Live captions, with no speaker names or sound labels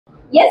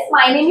Yes,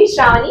 my name is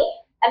Shravani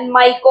and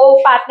my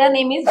co-partner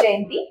name is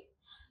Jayanti.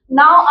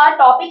 Now our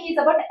topic is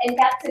about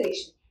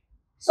encapsulation.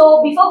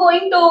 So before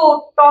going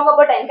to talk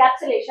about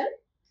encapsulation,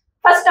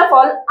 first of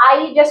all,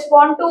 I just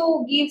want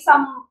to give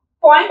some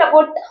point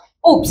about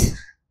OOPS.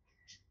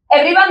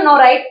 Everyone know,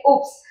 right?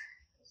 OOPS,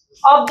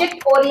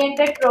 Object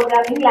Oriented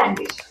Programming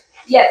Language.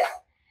 Yes.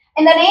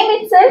 In the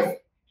name itself,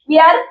 we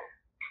are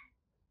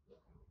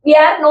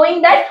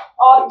knowing that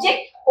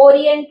object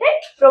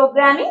oriented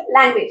programming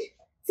language.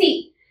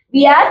 See,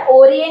 we are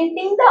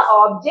orienting the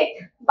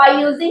object by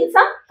using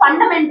some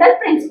fundamental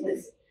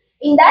principles.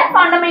 In that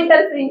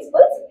fundamental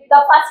principles,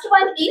 the first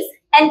one is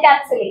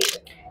encapsulation.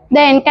 The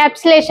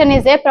encapsulation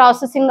is a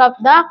processing of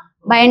the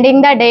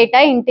binding the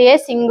data into a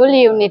single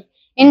unit.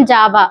 In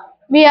Java,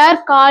 we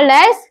are called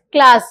as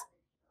class.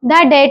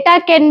 The data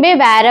can be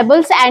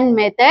variables and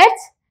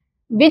methods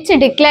which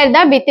declare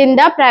the within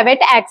the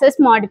private access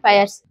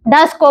modifiers.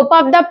 The scope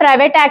of the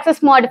private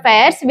access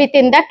modifiers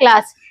within the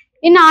class.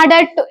 In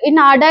order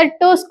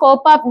to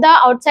scope of the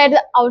outside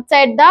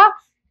the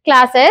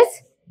classes,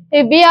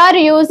 we are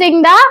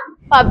using the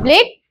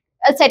public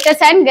setters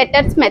and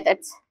getters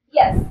methods.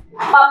 Yes,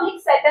 public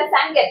setters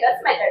and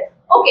getters method.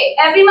 Okay,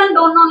 everyone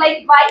don't know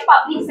like why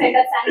public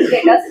setters and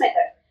getters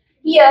method.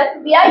 Here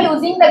we are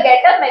using the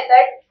getter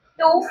method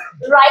to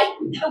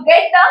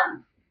get the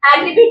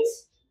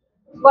attributes.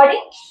 Got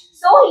it?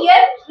 So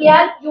here we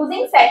are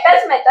using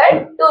setters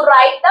method to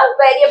write the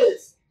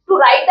variables, to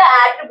write the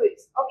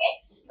attributes. Okay.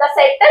 The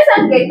setters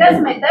and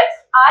getters methods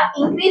are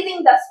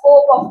increasing the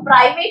scope of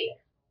private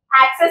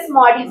access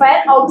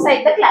modifier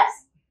outside the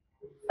class.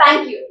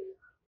 Thank you.